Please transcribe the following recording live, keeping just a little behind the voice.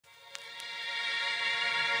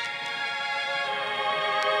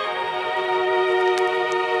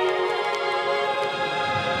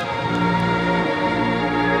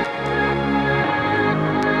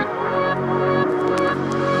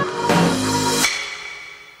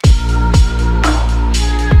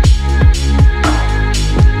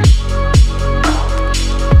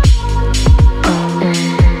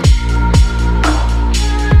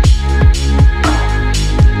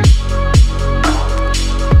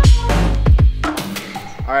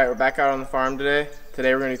Alright, we're back out on the farm today.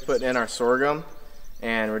 Today we're going to be putting in our sorghum,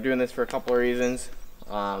 and we're doing this for a couple of reasons.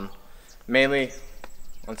 Mainly,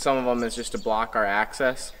 on some of them, is just to block our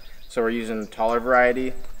access. So we're using a taller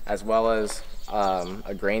variety as well as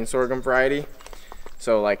a grain sorghum variety.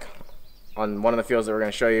 So like on one of the fields that we're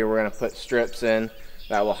going to show you, we're going to put strips in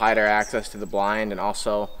that will hide our access to the blind, and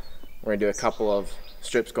also we're going to do a couple of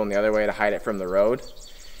strips going the other way to hide it from the road.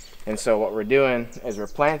 And so what we're doing is we're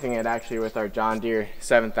planting it actually with our John Deere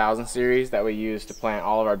 7000 series that we use to plant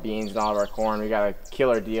all of our beans and all of our corn. We got a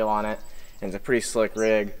killer deal on it, and it's a pretty slick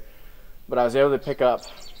rig. But I was able to pick up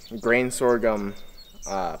grain sorghum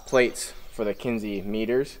plates for the Kinsey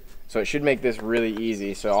meters, so it should make this really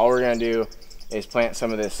easy. So all we're gonna do is plant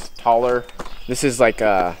some of this taller. This is like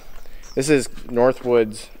this is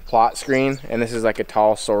Northwood's plot screen, and this is like a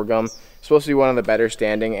tall sorghum. It's supposed to be one of the better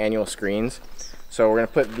standing annual screens. So we're gonna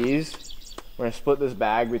put these, we're gonna split this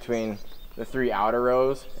bag between the 3 outer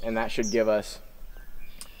rows, and that should give us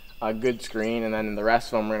a good screen. And then the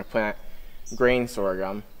rest of them we're gonna plant grain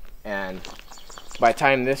sorghum. And by the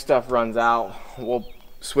time this stuff runs out, we'll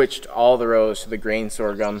switch all the rows to the grain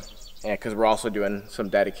sorghum, because we're also doing some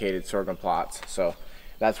dedicated sorghum plots. So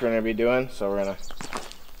that's what we're gonna be doing. So we're gonna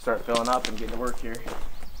start filling up and getting to work here.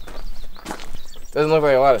 Doesn't look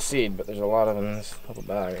like a lot of seed, but there's a lot of them in this little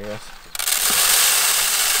bag, I guess.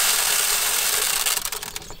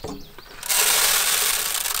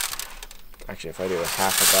 Actually, if I do a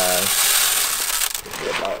half a bag, it'll be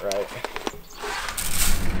about right.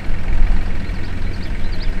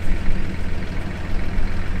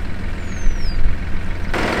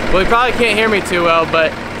 Well, you probably can't hear me too well,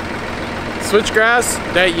 but switchgrass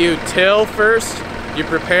that you till first, you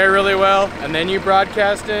prepare really well, and then you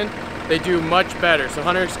broadcast in, they do much better. So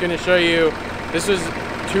Hunter's going to show you, this was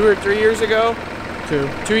 2 or 3 years ago?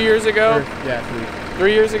 2 years ago? Yeah,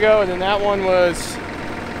 3 years ago, and then that one was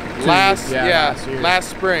last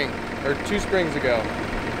spring, or 2 springs ago.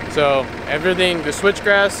 So everything, the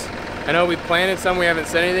switchgrass, I know we planted some, we haven't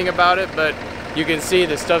said anything about it, but you can see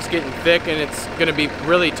the stuff's getting thick, and it's gonna be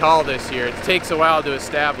really tall this year. It takes a while to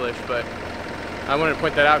establish, but I wanted to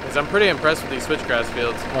point that out because I'm pretty impressed with these switchgrass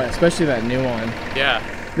fields. Oh, especially that new one. Yeah.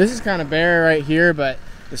 This is kind of bare right here, but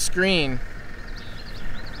the screen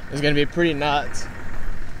is gonna be pretty nuts.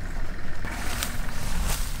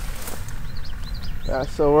 Yeah,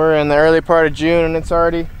 so we're in the early part of June, and it's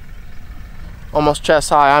already almost chest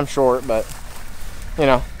high. I'm short, but you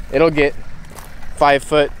know, it'll get 5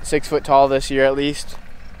 foot, 6 foot tall this year at least.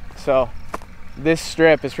 So this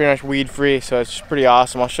strip is pretty much weed free, so it's pretty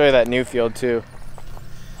awesome. I'll show you that new field too.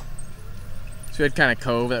 So we had kind of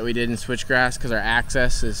cove that we did in switchgrass because our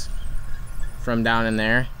access is from down in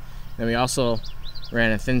there. Then we also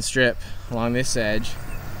ran a thin strip along this edge.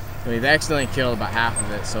 And we've accidentally killed about half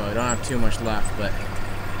of it, so I don't have too much left, but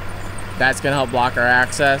that's gonna help block our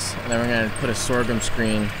access. And then we're gonna put a sorghum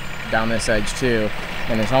screen down this edge too.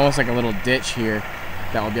 And there's almost like a little ditch here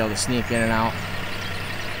that we'll be able to sneak in and out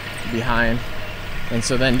behind. And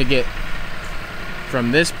so then to get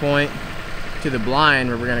from this point to the blind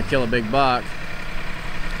where we're gonna kill a big buck,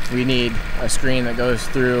 we need a screen that goes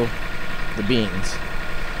through the beans.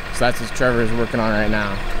 So that's what Trevor is working on right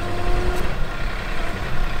now.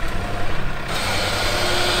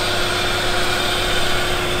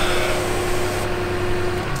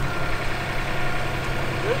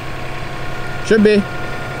 Should be.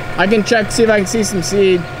 I can check, see if I can see some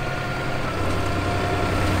seed.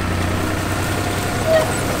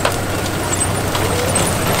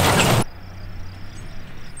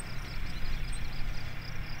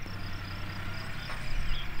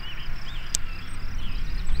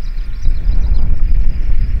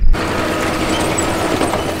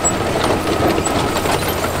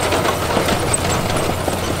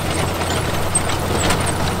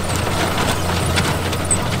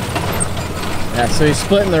 Yeah, so he's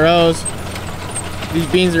splitting the rows. These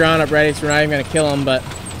beans are on up ready, so we're not even gonna kill them, but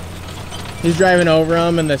he's driving over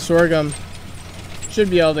them, and the sorghum should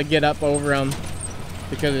be able to get up over them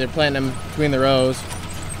because they're planting them between the rows.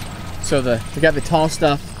 So we got the tall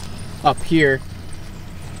stuff up here.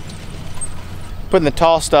 Putting the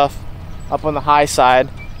tall stuff up on the high side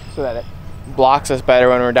so that it blocks us better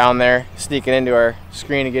when we're down there sneaking into our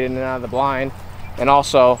screen to get in and out of the blind, and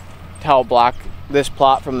also to help block this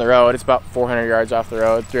plot from the road. It's about 400 yards off the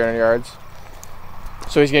road, 300 yards.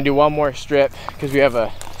 So he's gonna do one more strip because we have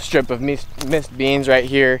a strip of missed beans right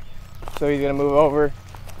here. So he's gonna move over,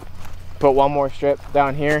 put one more strip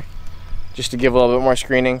down here just to give a little bit more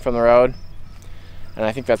screening from the road. And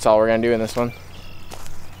I think that's all we're gonna do in this one.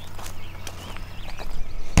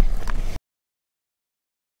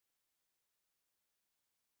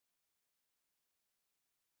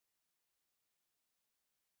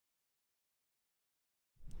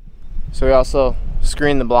 So we also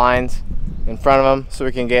screen the blinds in front of them so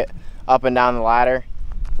we can get up and down the ladder.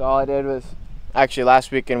 So all I did was, actually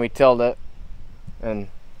last weekend we tilled it, and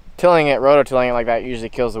tilling it, rototilling it like that usually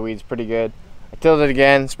kills the weeds pretty good. I tilled it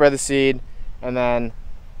again, spread the seed, and then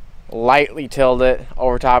lightly tilled it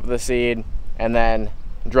over top of the seed, and then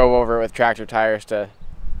drove over it with tractor tires to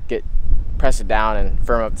press it down and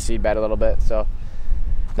firm up the seed bed a little bit. So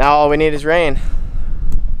now all we need is rain.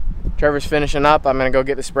 Trevor's finishing up. I'm gonna go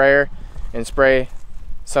get the sprayer and spray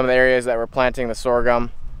some of the areas that we're planting the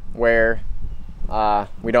sorghum where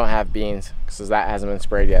we don't have beans, because that hasn't been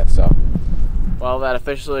sprayed yet. So, well, that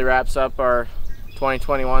officially wraps up our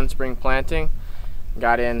 2021 spring planting.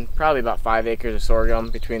 Got in probably about 5 acres of sorghum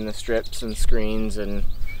between the strips and screens and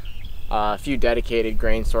a few dedicated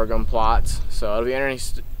grain sorghum plots. So it'll be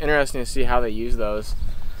interesting to see how they use those,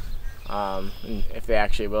 and if they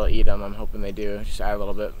actually will eat them. I'm hoping they do, just add a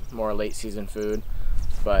little bit more late season food.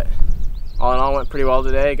 But all in all, went pretty well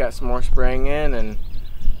today. Got some more spraying in, and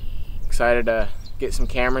excited to get some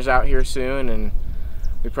cameras out here soon. And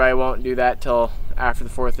we probably won't do that till after the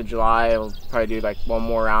 4th of July. We'll probably do like one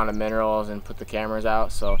more round of minerals and put the cameras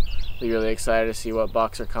out. So be really excited to see what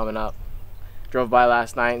bucks are coming up. Drove by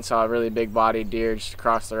last night and saw a really big bodied deer just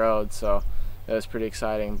across the road, so it was pretty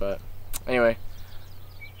exciting. But anyway,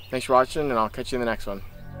 thanks for watching, and I'll catch you in the next one.